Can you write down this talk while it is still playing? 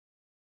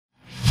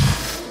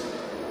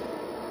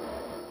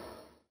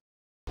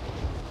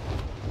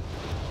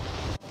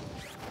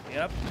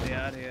Yep, they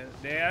are here.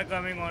 They are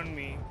coming on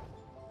me.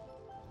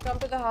 Come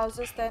to the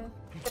houses then.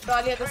 They're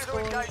probably at the school.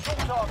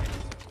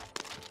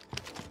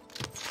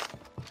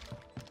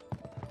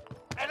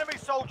 Enemy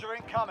soldier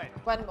incoming.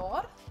 One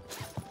more.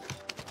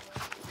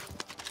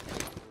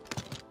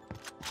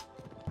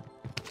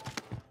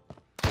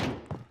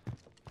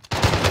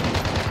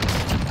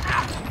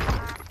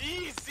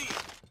 Easy.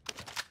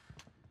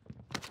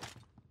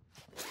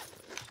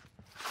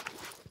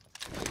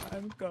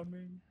 I'm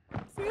coming.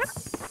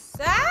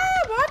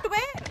 What?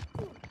 Where?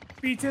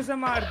 पीछे से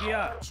मार दिया।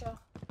 अच्छा।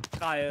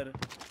 कायर।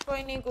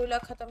 कोई नहीं, गोला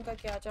खत्म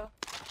करके आ जाओ।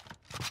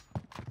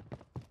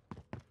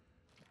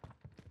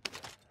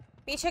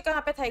 पीछे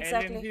कहाँ पे था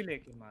exactly? LMG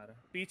लेके मारा।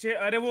 पीछे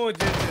अरे वो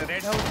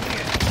रेड हाउस नहीं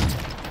है।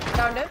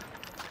 Downed.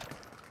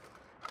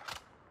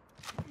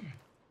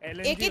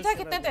 एक ही था,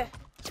 कितने थे?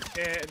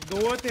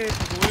 दो थे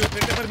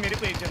पर मेरे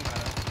को एक जन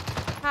मारा।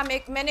 हाँ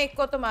मैंने एक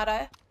को तो मारा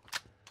है।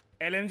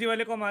 LMG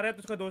वाले को मारा है तो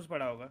उसका दोस्त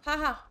पड़ा होगा।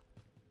 हाँ।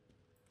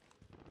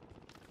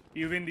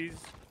 You win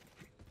these.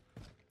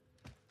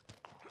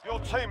 Your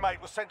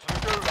teammate was sent to the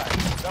gulag.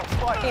 They'll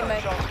fight for a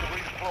chance to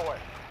redeploy.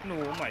 No,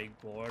 my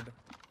God.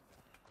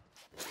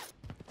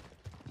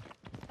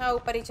 हाँ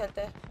ऊपर ही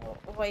चलते हैं,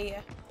 वही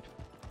है।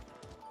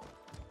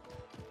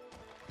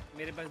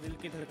 मेरे पास दिल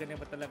की धड़कनें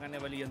पता लगाने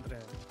वाली यंत्र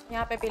है।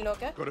 यहाँ पे भी लोग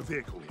हैं। Got a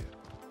vehicle here.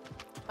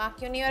 Mark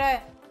क्यों नहीं हो रहा है?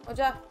 हो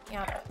जा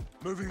यहाँ पे।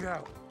 Moving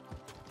out.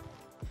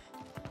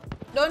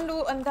 Don't do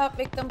अंधा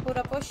एकदम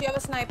पूरा push. You have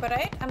a sniper,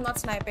 right? I'm not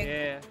sniping.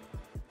 Yeah.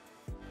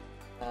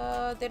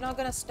 They're not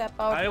gonna step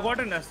out. I got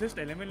an assist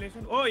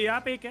elimination. Oh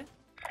यहाँ पे एक है।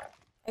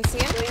 I see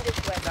him.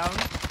 Down.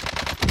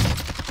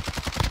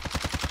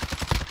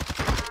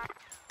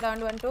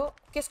 Down 1 2.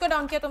 किसको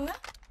डाउन किया तुमने?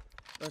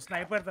 तो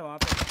स्नाइपर था वहाँ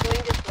पे।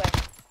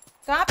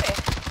 कहाँ पे?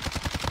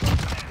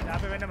 यहाँ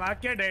पे मैंने मार्क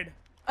किया डेड।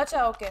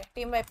 अच्छा ओके,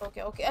 टीम वाइप हो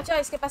गया। ओके अच्छा,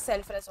 इसके पास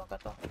सेल्फ रेस होगा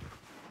तो।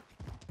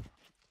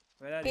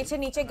 पीछे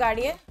नीचे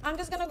गाड़ी है। I'm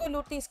just gonna go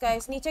loot these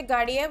guys. नीचे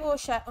गाड़ी है, वो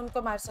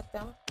उनको मार सकते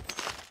हैं हम।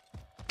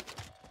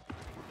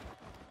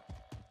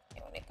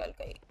 निकल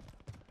गई।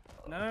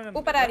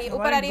 ऊपर आ रही है।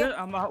 ऊपर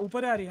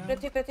आ रही है।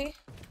 पृथ्वी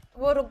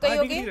वो रुक गई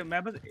होगी।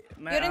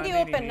 You're in the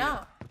open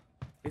ना?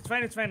 It's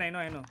fine. I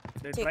know.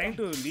 They're trying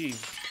to leave.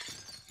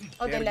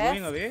 Oh, they left.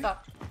 Going away. Fuck.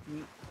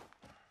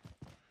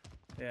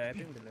 Yeah, I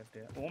think they left.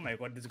 Yeah. Oh my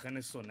God, this gun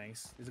is so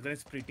nice. This gun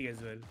is pretty as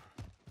well.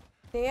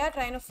 They are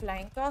trying to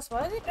flank us.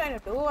 What are they trying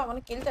to do? I want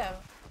to kill them.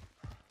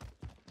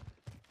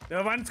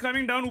 The one's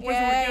coming down.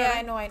 Yeah,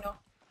 I know.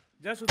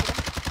 Just utara.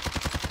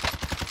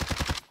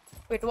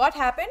 Wait, what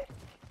happened?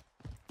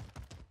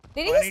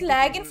 Did he just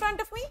lag in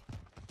front of me?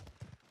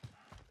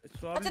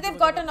 Achha, they've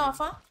gotten off,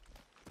 huh?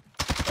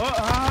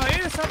 Oh,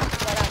 yes.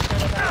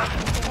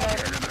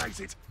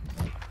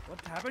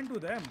 What happened to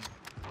them?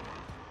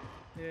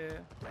 Yeah.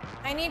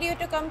 I need you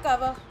to come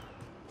cover.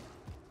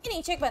 ये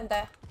नीचे एक बंदा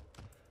है।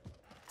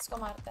 इसको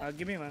मारता है।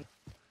 Give me one.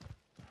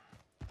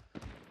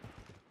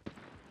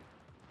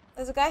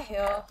 There's a guy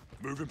here.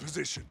 Move in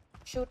position.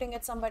 Shooting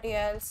at somebody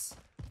else.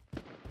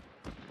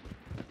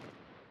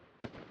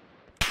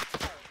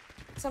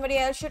 Somebody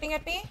else shooting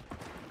at me?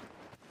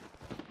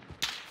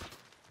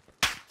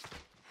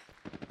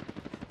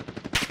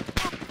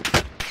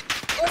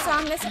 वो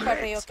सामने से पड़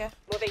रही हो क्या?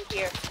 Moving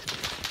here.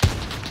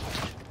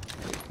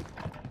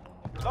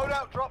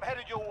 Loadout drop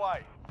headed your way.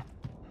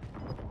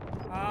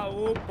 हाँ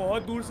वो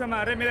बहुत दूर से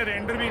मारे, मेरा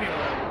रेंडर भी नहीं हो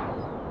रहा।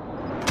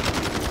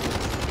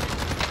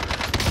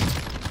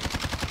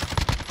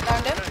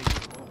 Downed him.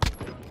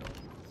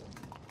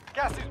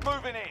 Gas is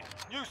moving in.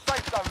 New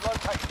safe zone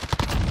located.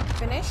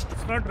 Finished.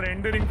 It's not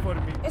rendering for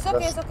me. It's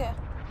okay.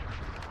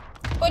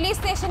 Police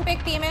station पे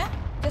एक team है.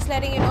 Just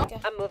letting you know.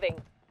 I'm moving.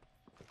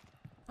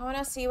 I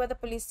wanna see where the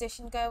police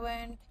station guy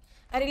went.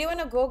 I really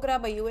wanna go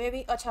grab a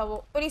UAV. अच्छा वो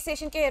police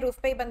station के roof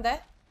पे ही बंदा है.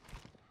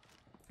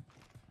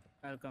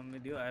 I'll come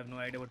with you. I have no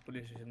idea what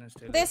police station is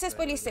still. This is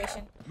police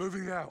station.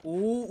 Moving out.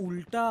 Oh,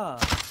 उल्टा.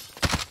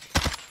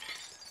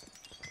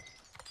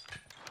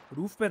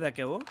 Roof पे था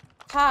क्या वो?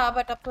 हाँ,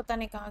 but अब पता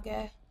नहीं कहाँ गया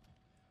है.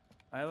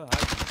 I have a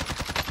heart.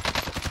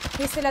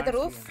 He's still at the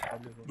roof.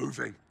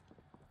 Moving.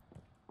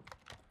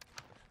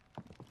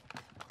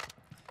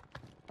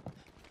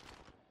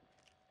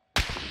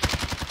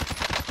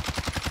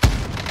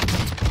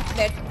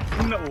 Dead.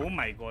 No, oh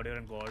my God, you're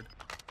on God.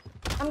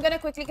 I'm gonna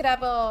quickly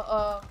grab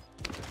a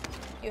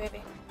UAV.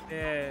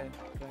 Yeah.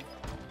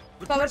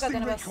 Cover कर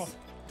देना बस.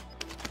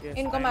 Yes,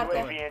 इनको मारते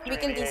हैं. We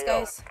kill these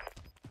guys.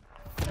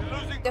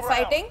 Losing They're ground.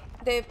 fighting.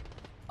 They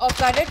off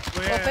guarded.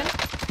 Open.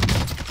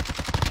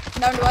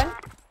 Down one.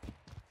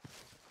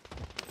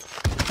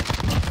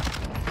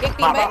 एक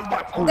team है.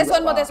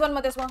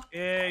 This one.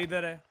 ये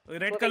इधर है.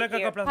 रेड कलर का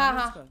कपड़ा.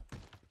 हाँ.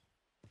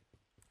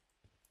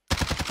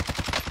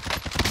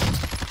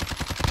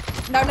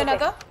 Down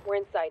another. We're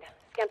inside.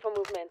 Scan for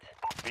movement.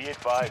 Be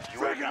advised,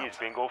 UAV is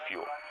bingo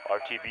fuel.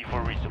 RTB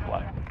for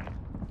resupply.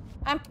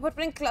 I'm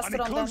putting I cluster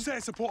need on them. close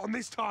air support on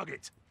this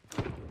target.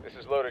 This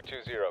is loader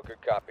 2-0.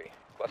 Good copy.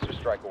 Cluster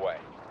strike away.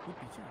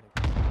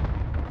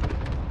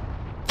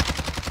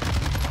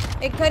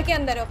 एक घर के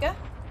अंदर हो क्या?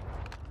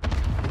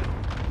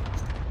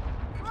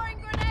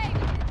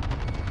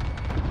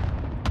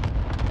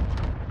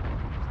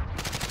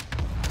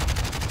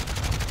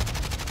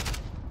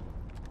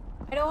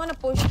 I don't want to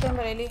push them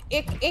really.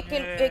 एक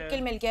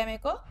kill मिल गया मेरे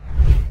को.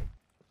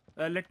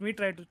 Let me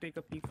try to take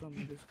a peek from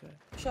this guy.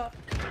 Sure.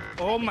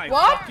 Oh my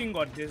What? fucking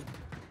god, this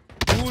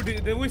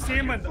dude, they were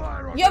same and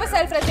You have a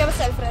self-res. You have a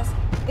self-res.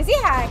 Is he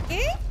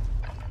hacking?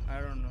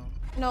 I don't know.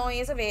 No, he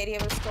has a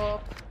variable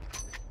scope.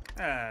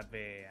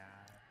 अबे यार.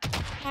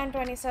 And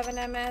 27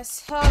 ms.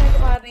 हाँ मेरे को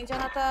बाहर नहीं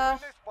जाना था. Win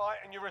this fight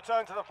and you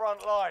return to the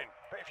front line.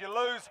 But if you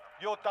lose,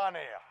 you're done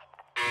here.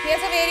 He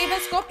has a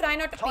variable scope. Try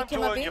not to Time pick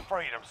him to up. earn your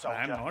freedom, I'm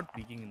soldier. not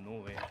peeking in no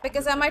way.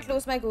 Because I might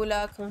lose my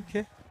gulag.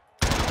 Okay.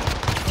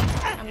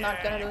 I'm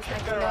not gonna lose my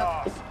Their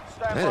gulag. ass.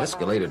 Stand That by for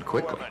escalated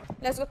quickly.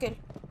 redeployment. Let's go kill.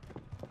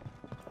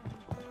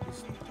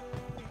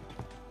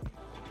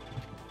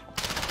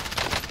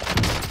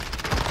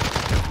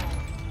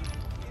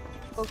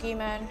 Okay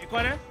man. एक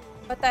और है?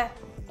 पता है.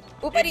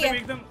 ऊपर ही है.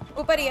 एकदम.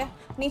 ऊपर ही है.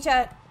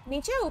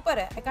 नीचे ऊपर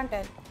है. I can't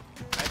tell.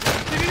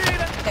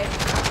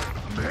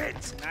 Dead.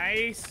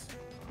 Nice.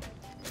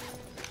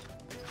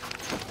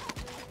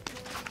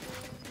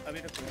 अभी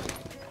तक.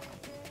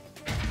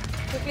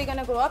 Quickly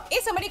gonna go up. Hey,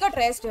 somebody got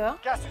rest here.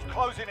 Gas is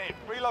closing in.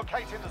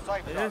 Relocating the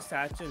safe There's zone. a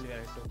satchel here.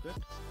 I took it.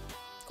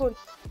 Cool.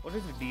 What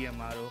is the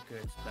DMR? Okay,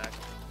 it's that.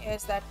 Yeah,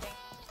 it's that thing.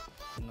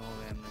 No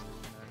way, I'm not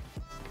using that.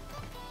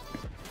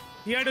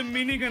 He had a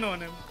minigun on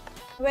him.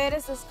 Where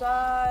is this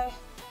guy?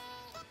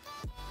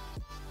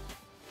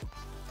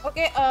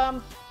 Okay,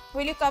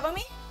 will you cover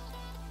me?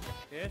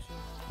 Yeah,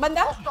 sure.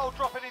 Banda? Hostile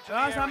dropping into the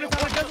Ah, area. सामने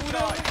Watch just the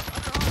उधर. sky.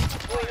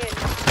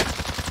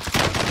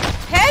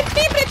 Help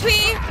me, Prithvi!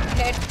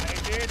 Dead.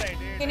 I did.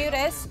 Can you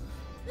rest?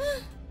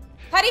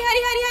 Hurry!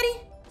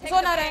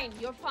 Zone aa raha hai.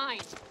 You're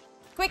fine.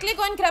 Quickly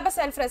go and grab a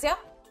self-res, yeah?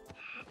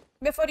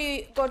 Before you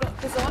go to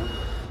the zone.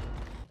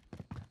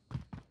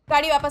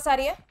 गाड़ी वापस आ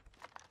रही है.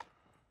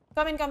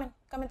 Come in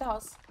the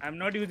house. I'm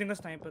not using the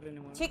sniper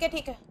anymore.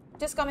 ठीक है.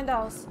 Just come in the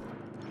house.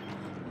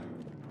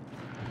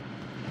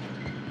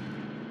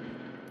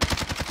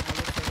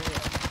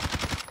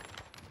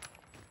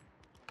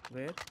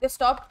 Where? They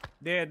stopped.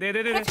 There.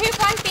 Prithvi, you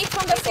can't peek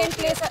from the same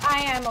place I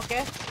am,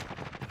 okay?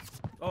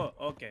 Oh,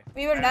 okay.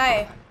 We will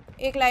die.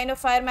 एक line of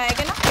fire में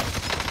आएगा ना?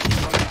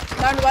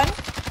 Round 1.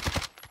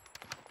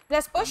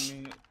 Let's push.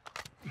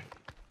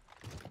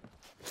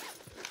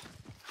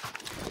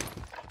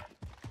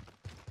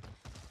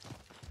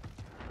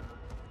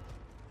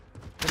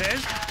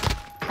 Res?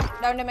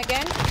 Down him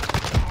again.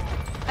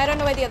 I don't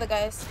know where the other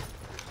guy is.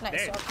 Nice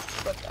Dead. job.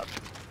 Good job.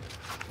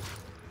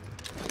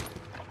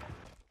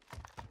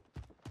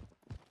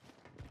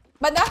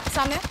 बंदा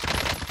सामने.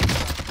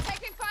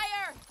 Taking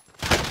fire.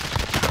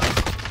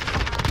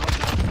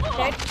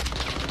 Dead.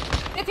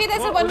 Prithvi,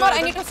 there's one more.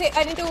 I need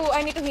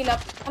to heal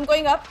up. I'm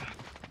going up.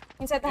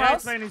 Inside the Yeah, house.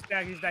 it's fine.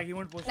 He's tag. He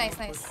won't push.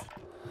 Nice.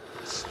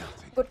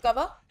 Good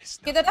cover.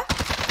 किधर था?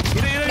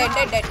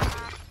 Iधर. Dead.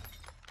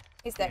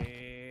 He's dead.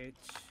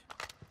 Bitch.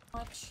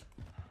 Much.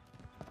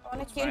 I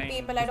wanna kill Fine.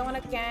 people. I don't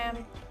wanna camp.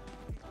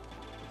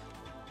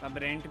 अब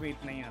rent पे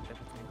इतना ही आता है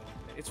कुछ नहीं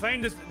करते. It's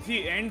fine. This see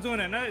end zone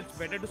है ना. It's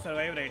better to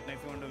survive right now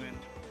if you want to win.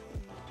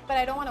 But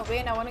I don't want to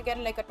win. I want to get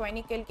like a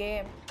 20 kill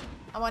game.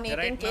 I'm on 18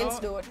 Right kills,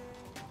 now- dude.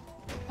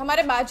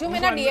 हमारे बाजू में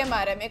ना DM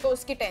आ रहा है. मेरे को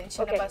उसकी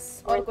tension है Okay, बस.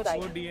 we're और कुछ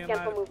inside. वो नहीं. DM Scan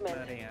for movement.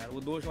 अरे यार वो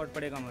 2 शॉट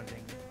पड़ेगा मर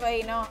जाएंगे.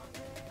 वही ना.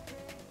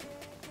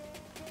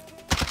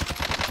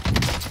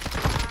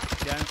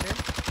 ध्यान से.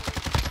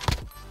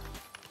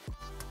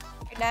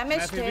 मैं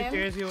Damage फिर भी him.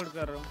 तेज ही होल्ड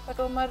कर रहा हूँ. But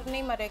वो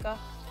नहीं मरेगा.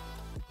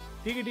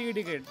 ठीक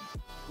है.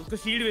 उसका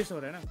शील्ड वेस्ट हो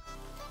रहा है ना.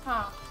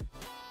 हाँ.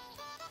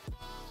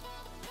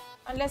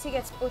 Unless he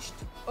gets pushed.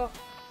 Oh,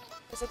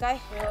 there's a guy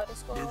here.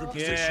 Let's go.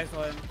 Yeah, I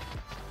saw him.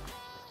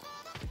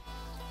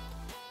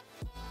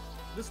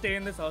 Just stay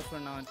in this house for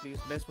now at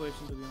least. Best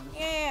position to be honest.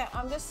 Yeah.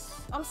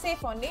 I'm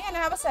safe only, and I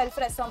have a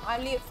self-res, so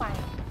I'll be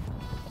fine.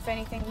 If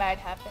anything bad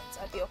happens,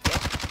 I'll be okay.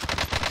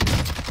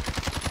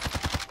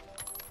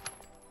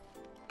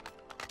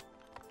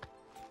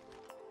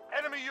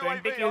 Enemy 20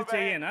 UAV किल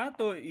चाहिए overhead. ना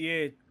तो ये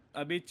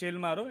अभी chill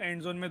मारो.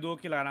 And zone में 2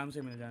 किल आराम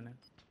से मिल जाना है.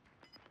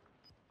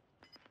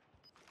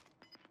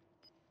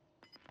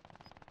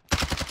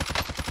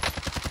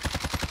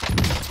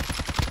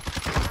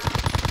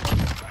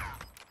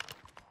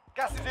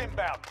 Gas is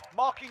inbound.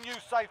 Marking new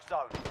safe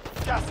zone.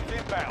 Gas is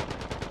inbound.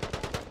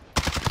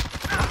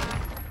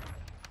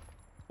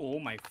 Oh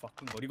my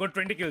fucking god. You got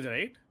 20 kills,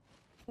 right?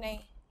 नहीं.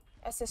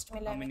 Assist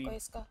मिला है मेरे को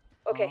इसका.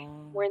 Okay,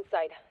 we're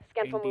inside.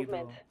 Scan for 20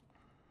 movement. though.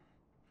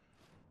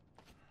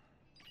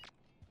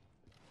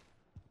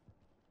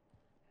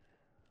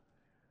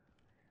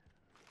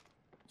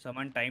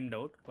 Someone timed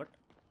out. What?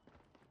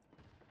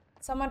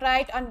 Someone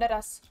right under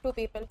us. 2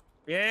 people.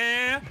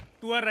 Yeah.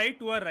 To our right.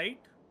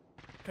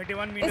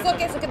 31 meters.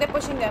 It's okay. They're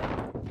pushing them.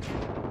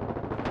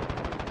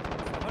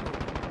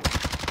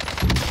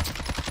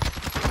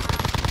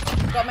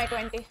 Got my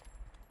 20.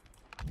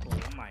 Oh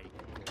my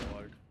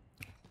god.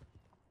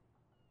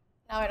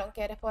 Now I don't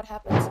care what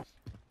happens.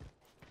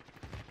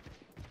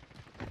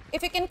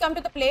 If you can come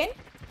to the plane,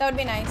 that would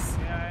be nice.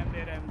 Yeah, I'm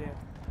there.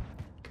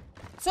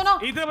 सुनो.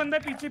 इधर बंदा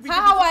पीछे.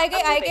 हाँ वो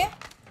आएंगे.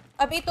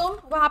 अभी तुम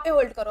वहाँ पे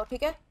होल्ड करो,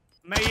 ठीक है?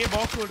 मैं ये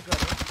बॉक्स होल्ड कर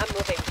रहा हूँ. I'm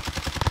moving.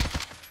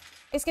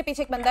 इसके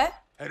पीछे एक बंदा है.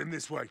 Heading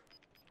this way.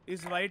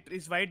 इस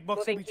white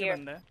box के पीछे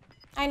बंदा है.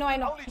 I know.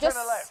 Only 10 Just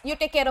left. you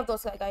take care of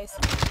those guys.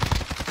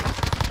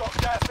 Got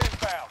gas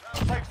inbound.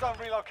 Safe zone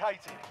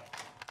relocated.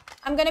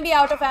 I'm gonna be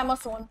out of ammo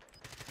soon.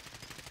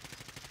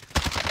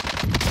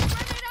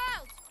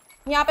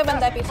 यहाँ पे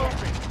बंदा है पीछे.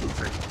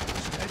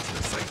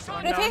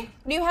 Prithvi,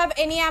 do you have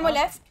any ammo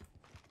left?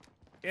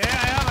 Yeah,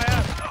 I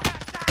have.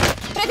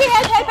 Prithvi,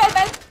 help.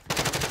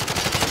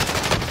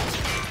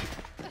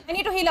 I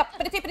need to heal up.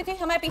 Prithvi,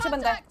 हमारे पीछे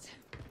बंदा है.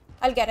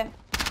 I'll get him.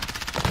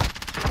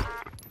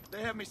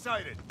 They have me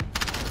sighted.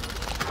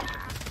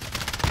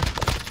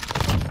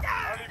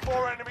 Only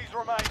 4 enemies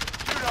remain.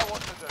 You know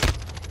what to do.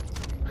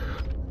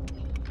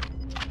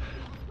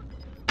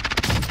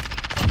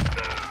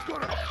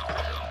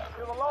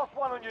 You're the last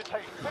one on your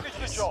team. Finish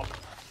the job.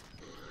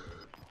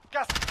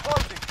 Gas is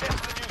closing. Get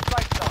to the new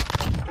safe zone.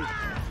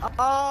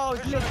 Oh,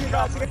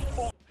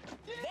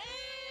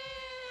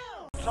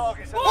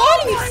 Targets.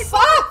 Holy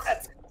fuck!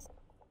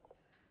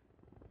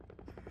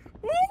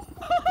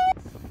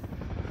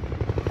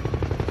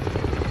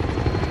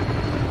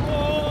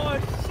 Oh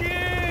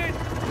shit!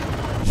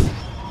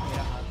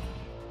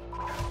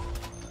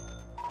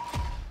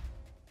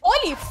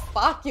 Holy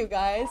fuck, you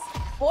guys!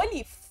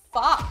 Holy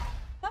fuck!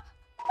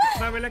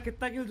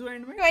 कितना kills हुआ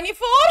end में?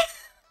 24.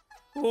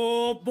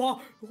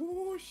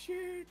 Oh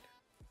shit!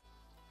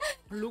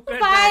 Look at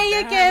भाई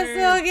ये that कैसे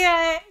damage. हो गया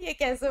है? ये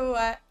कैसे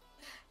हुआ है?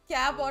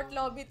 क्या बॉट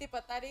लॉबी थी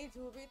पता नहीं,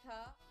 जो भी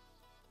था.